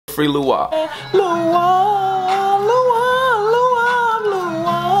Free Lou-Wop. Lou-Wop, Lou-Wop, Lou-Wop,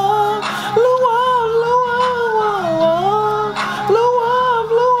 Lou-Wop, Lou-Wop, Lou-Wop,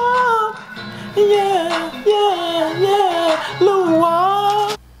 Lou-Wop, yeah, yeah, yeah,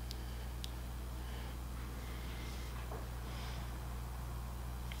 Lou-Wop.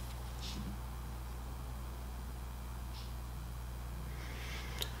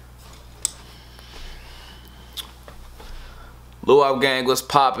 Lou-Wop gang, what's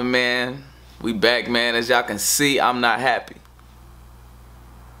poppin', man? We back, man. As y'all can see, I'm not happy.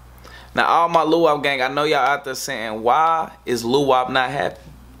 Now, all my Lou-Wop gang, I know y'all out there saying, why is Lou-Wop not happy?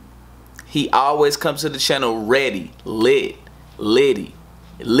 He always comes to the channel ready, lit, litty,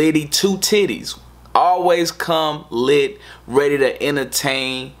 litty two titties. Always come lit, ready to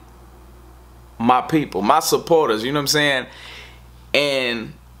entertain my people, my supporters, you know what I'm saying?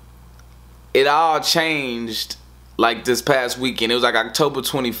 And it all changed like this past weekend. It was like October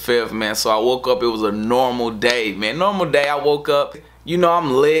 25th, man. So I woke up, it was a normal day, man. Normal day, I woke up, you know,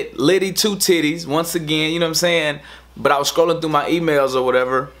 I'm lit, litty two titties, once again, you know what I'm saying? But I was scrolling through my emails or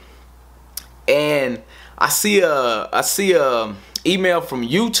whatever, and I see a email from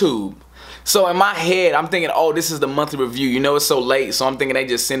YouTube. So in my head, I'm thinking, oh, this is the monthly review. You know, it's so late, so I'm thinking they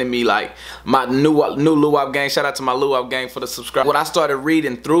just sending me like my new Lou-Wop gang. Shout out to my Lou-Wop gang for the subscribe. When I started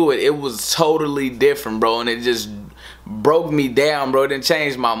reading through it, it was totally different, bro, and it just broke me down, bro. It didn't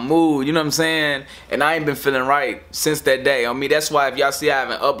change my mood, you know what I'm saying? And I ain't been feeling right since that day. I mean, that's why if y'all see I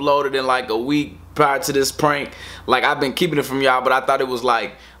haven't uploaded in like a week prior to this prank, like I've been keeping it from y'all, but I thought it was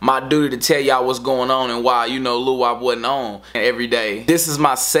like my duty to tell y'all what's going on and why, you know, Lou-Wop wasn't on every day. This is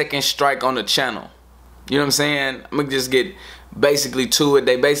my second strike on the channel. You know what I'm saying? I'm gonna just get basically to it.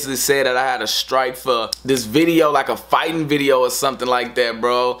 They basically said that I had a strike for this video, like a fighting video or something like that,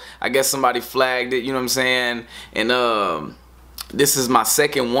 bro. I guess somebody flagged it, you know what I'm saying? And this is my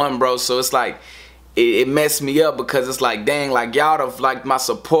second one, bro, so it's like it messed me up because it's like, dang, like y'all like my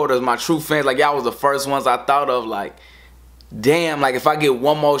supporters, my true fans, like y'all was the first ones I thought of, like, damn, like if I get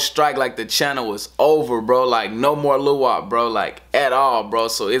one more strike, like the channel is over, bro. Like no more Lou-Wop, bro, like at all, bro.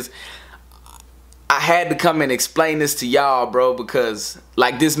 So I had to come and explain this to y'all, bro, because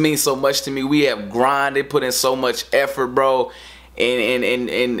like this means so much to me. We have grinded, put in so much effort, bro,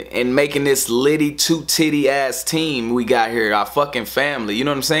 and making this litty two titty ass team we got here, our fucking family. You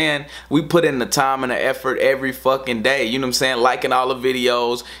know what I'm saying? We put in the time and the effort every fucking day. You know what I'm saying? Liking all the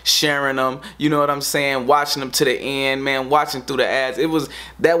videos, sharing them. You know what I'm saying? Watching them to the end, man. Watching through the ads.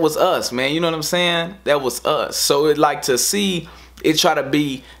 That was us, man. You know what I'm saying? That was us. So it like to see it try to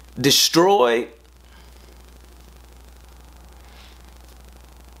be destroyed.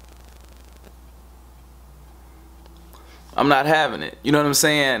 I'm not having it. You know what I'm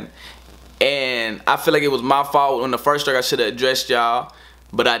saying? And I feel like it was my fault. On the first strike, I should have addressed y'all,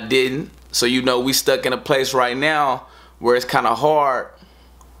 but I didn't. So, you know, we stuck in a place right now where it's kind of hard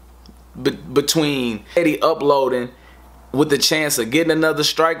between Eddie uploading with the chance of getting another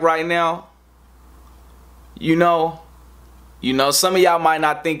strike right now. You know, some of y'all might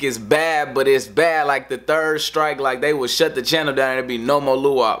not think it's bad, but it's bad. Like the third strike, like they would shut the channel down and there'd be no more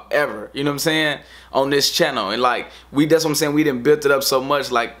Lou-Wop ever. You know what I'm saying? On this channel. And like, that's what I'm saying, we didn't build it up so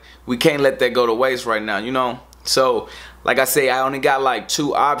much, like we can't let that go to waste right now, you know? So, like I say, I only got like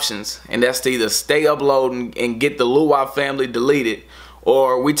two options, and that's to either stay uploading and get the Lou-Wop family deleted,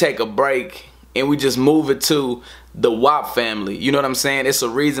 or we take a break and we just move it to the Wop family. You know what I'm saying? It's a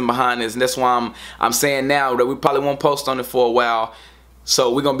reason behind this, and that's why I'm saying now that we probably won't post on it for a while.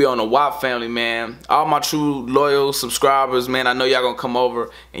 So we're gonna be on the Wop family, man. All my true loyal subscribers, man, I know y'all gonna come over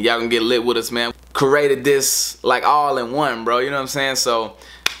and y'all gonna get lit with us, man. Created this like all in one, bro. You know what I'm saying? So,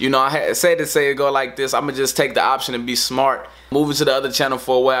 you know, I had said to say it go like this. I'm gonna just take the option and be smart. Moving to the other channel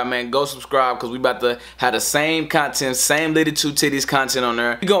for a while, man. Go subscribe, because we about to have the same content, same little two titties content on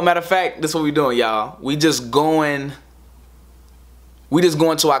there. Matter of fact, this is what we doing, y'all. We just going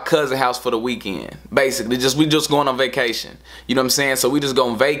to our cousin's house for the weekend. Basically, we just going on vacation. You know what I'm saying? So we just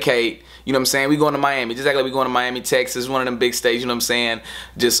gonna vacate. You know what I'm saying? We going to Miami. Just act like we going to Miami, Texas, one of them big states. You know what I'm saying?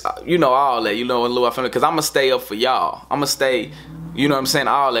 Just, you know, all that. You know, in Lou-Wop family, because I'm gonna stay up for y'all. I'm gonna stay. You know what I'm saying?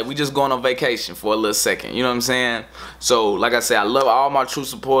 All that. We just going on vacation for a little second. You know what I'm saying? So, like I said, I love all my true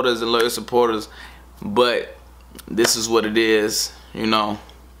supporters and loyal supporters, but this is what it is. You know,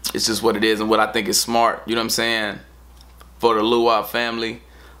 it's just what it is and what I think is smart. You know what I'm saying? For the Lou-Wop family,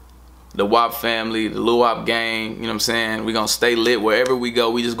 the Wop family, the Lou-Wop gang. You know what I'm saying? We gonna stay lit wherever we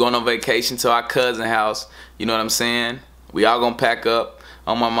go. We just going on vacation to our cousin's house. You know what I'm saying? We all gonna pack up.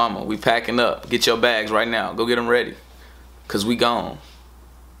 On my mama, we packing up. Get your bags right now. Go get them ready. Cause we gone.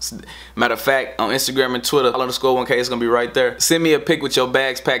 Matter of fact, on Instagram and Twitter, _1K, it's gonna be right there. Send me a pic with your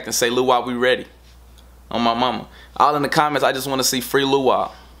bags packed and say luwop, we ready. On my mama. All in the comments, I just want to see free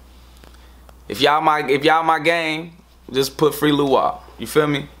luwop. If y'all my gang, just put free luwop. You feel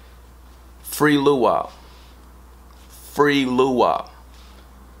me? Free luwop. Free luwop.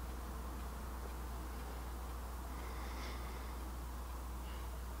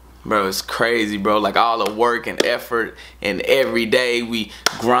 Bro, it's crazy, bro. Like all the work and effort, and every day we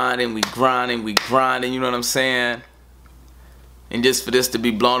grinding, you know what I'm saying? And just for this to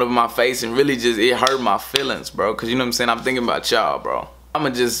be blown up in my face and really just, it hurt my feelings, bro. Cause you know what I'm saying? I'm thinking about y'all, bro. I'ma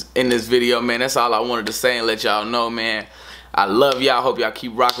just end this video, man. That's all I wanted to say and let y'all know, man. I love y'all. Hope y'all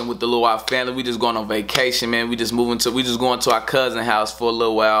keep rocking with the luwop family. We just going on vacation, man. We just going to our cousin house for a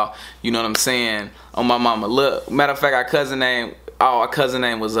little while. You know what I'm saying? On my mama. Look, matter of fact, our cousin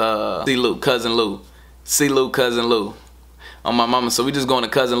name was b.lou, cousin Lou. b.lou, cousin Lou. On my mama. So we just going to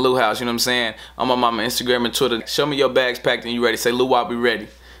cousin Lou house, you know what I'm saying? On my mama, Instagram and Twitter. Show me your bags packed and you ready. Say luwop, we ready.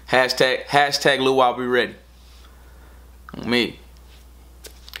 Hashtag luwop, we ready. On me.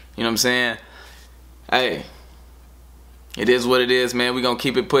 You know what I'm saying? Hey. It is what it is, man. We gonna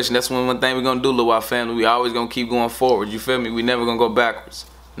keep it pushing. That's one thing we gonna do, luwop family. We always gonna keep going forward. You feel me? We never gonna go backwards.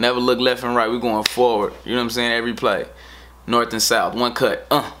 Never look left and right. We going forward. You know what I'm saying? Every play. North and south. One cut.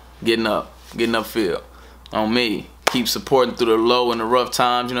 Getting up field. On me. Keep supporting through the low and the rough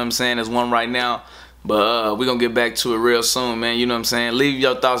times. You know what I'm saying? There's one right now. But we gonna get back to it real soon, man. You know what I'm saying? Leave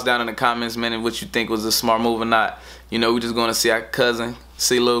your thoughts down in the comments, man, and what you think was a smart move or not. You know, we just gonna see our cousin,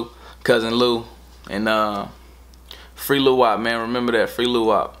 b.lou, cousin Lou, and free luwop, man. Remember that. Free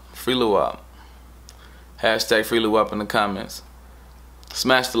luwop. Free luwop. Hashtag free luwop in the comments.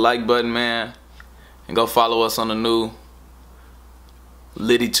 Smash the like button, man. And go follow us on the new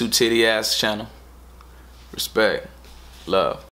Liddy 2 Titty Ass channel. Respect. Love.